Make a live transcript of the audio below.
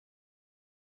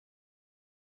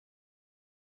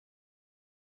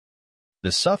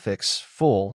The suffix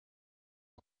 "full"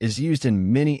 is used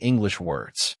in many English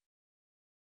words.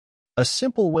 A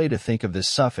simple way to think of this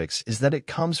suffix is that it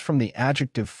comes from the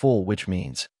adjective full, which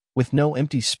means with no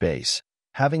empty space,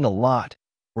 having a lot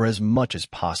or as much as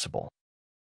possible.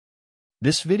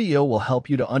 This video will help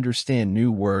you to understand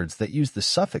new words that use the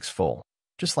suffix full,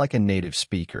 just like a native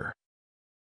speaker.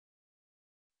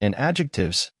 In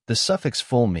adjectives, the suffix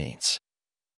full means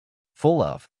full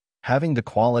of, having the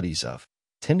qualities of,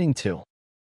 tending to.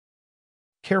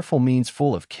 Careful means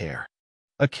full of care,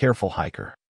 a careful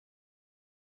hiker.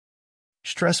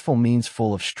 Stressful means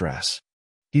full of stress.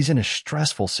 He's in a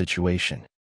stressful situation.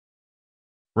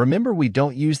 Remember, we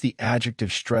don't use the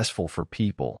adjective stressful for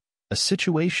people. A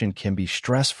situation can be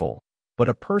stressful, but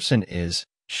a person is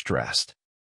stressed.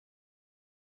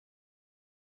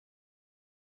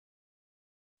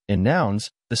 In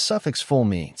nouns, the suffix full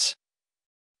means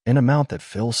an amount that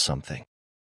fills something.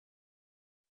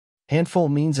 Handful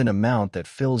means an amount that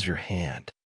fills your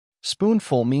hand.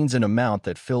 Spoonful means an amount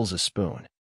that fills a spoon.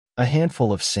 A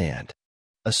handful of sand.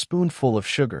 A spoonful of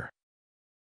sugar.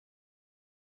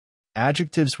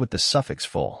 Adjectives with the suffix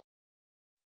full.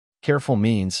 Careful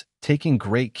means taking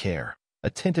great care,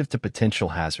 attentive to potential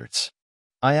hazards.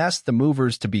 I asked the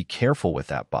movers to be careful with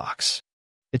that box.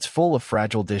 It's full of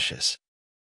fragile dishes.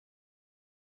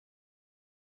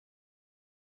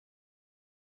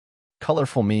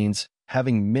 Colorful means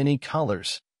having many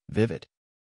colors, vivid.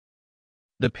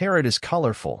 The parrot is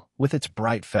colorful with its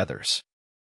bright feathers.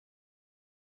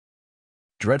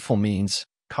 Dreadful means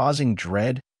causing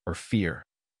dread or fear,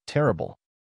 terrible.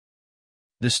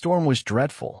 The storm was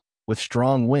dreadful, with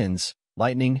strong winds,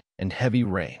 lightning, and heavy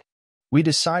rain. We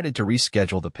decided to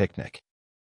reschedule the picnic.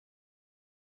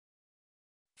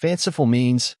 Fanciful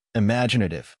means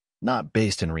imaginative, not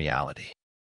based in reality.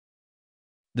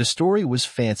 The story was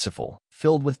fanciful,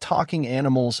 filled with talking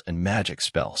animals and magic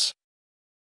spells.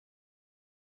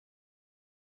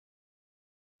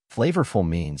 Flavorful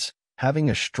means having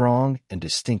a strong and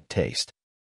distinct taste.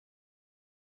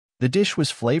 The dish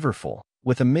was flavorful,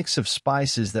 with a mix of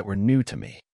spices that were new to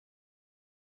me.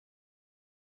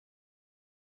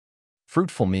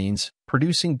 Fruitful means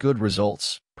producing good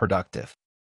results, productive.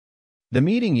 The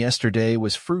meeting yesterday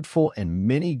was fruitful and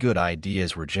many good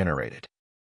ideas were generated.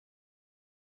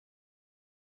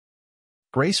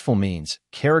 Graceful means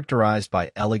characterized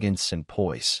by elegance and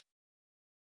poise.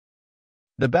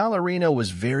 The ballerina was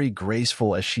very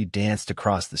graceful as she danced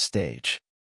across the stage.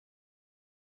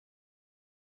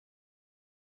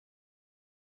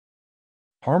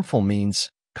 Harmful means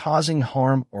causing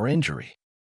harm or injury.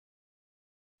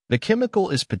 The chemical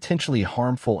is potentially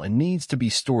harmful and needs to be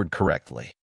stored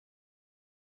correctly.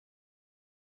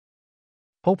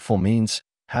 Hopeful means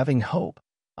having hope,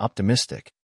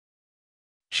 optimistic.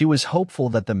 She was hopeful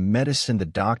that the medicine the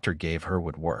doctor gave her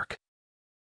would work.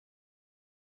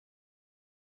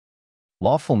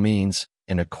 Lawful means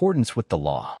in accordance with the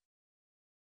law.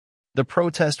 The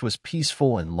protest was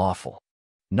peaceful and lawful.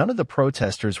 None of the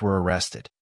protesters were arrested.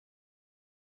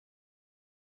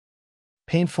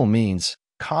 Painful means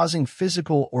causing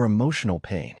physical or emotional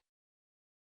pain.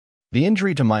 The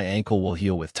injury to my ankle will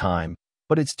heal with time,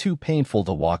 but it's too painful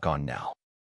to walk on now.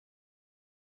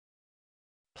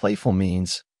 Playful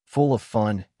means full of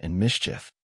fun and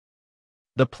mischief.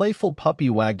 The playful puppy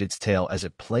wagged its tail as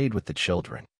it played with the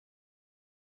children.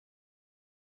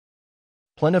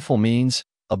 Plentiful means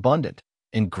abundant,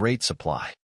 in great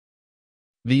supply.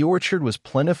 The orchard was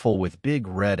plentiful with big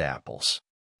red apples.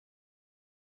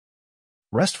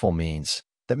 Restful means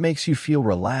that makes you feel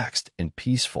relaxed and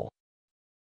peaceful.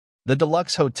 The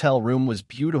deluxe hotel room was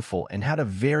beautiful and had a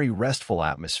very restful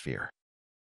atmosphere.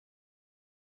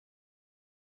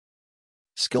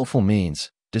 Skillful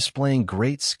means displaying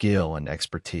great skill and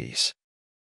expertise.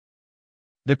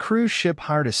 The cruise ship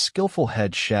hired a skillful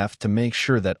head chef to make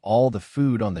sure that all the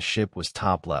food on the ship was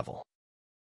top level.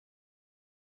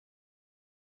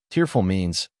 Tearful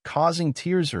means causing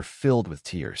tears or filled with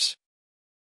tears.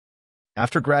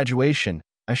 After graduation,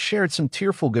 I shared some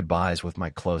tearful goodbyes with my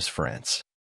close friends.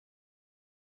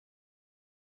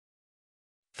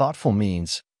 Thoughtful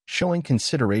means showing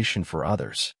consideration for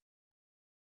others.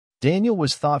 Daniel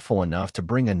was thoughtful enough to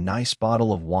bring a nice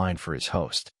bottle of wine for his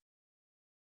host.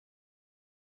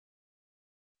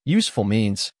 Useful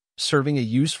means serving a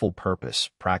useful purpose,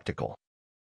 practical.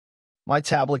 My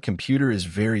tablet computer is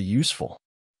very useful.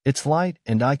 It's light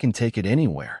and I can take it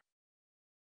anywhere.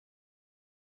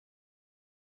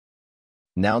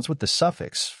 Nouns with the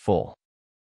suffix full.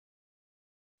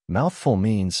 Mouthful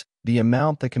means the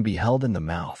amount that can be held in the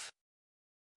mouth.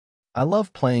 I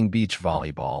love playing beach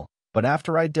volleyball, but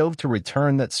after I dove to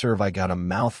return that serve, I got a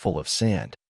mouthful of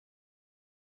sand.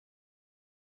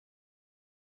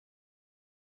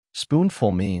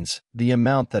 Spoonful means the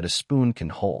amount that a spoon can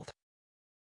hold.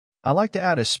 I like to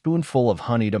add a spoonful of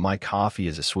honey to my coffee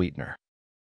as a sweetener.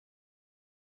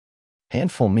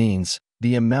 Handful means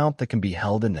the amount that can be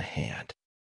held in the hand.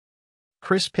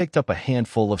 Chris picked up a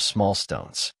handful of small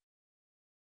stones.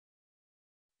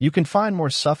 You can find more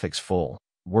suffix full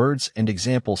words and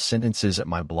example sentences at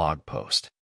my blog post.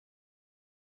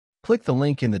 Click the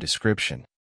link in the description.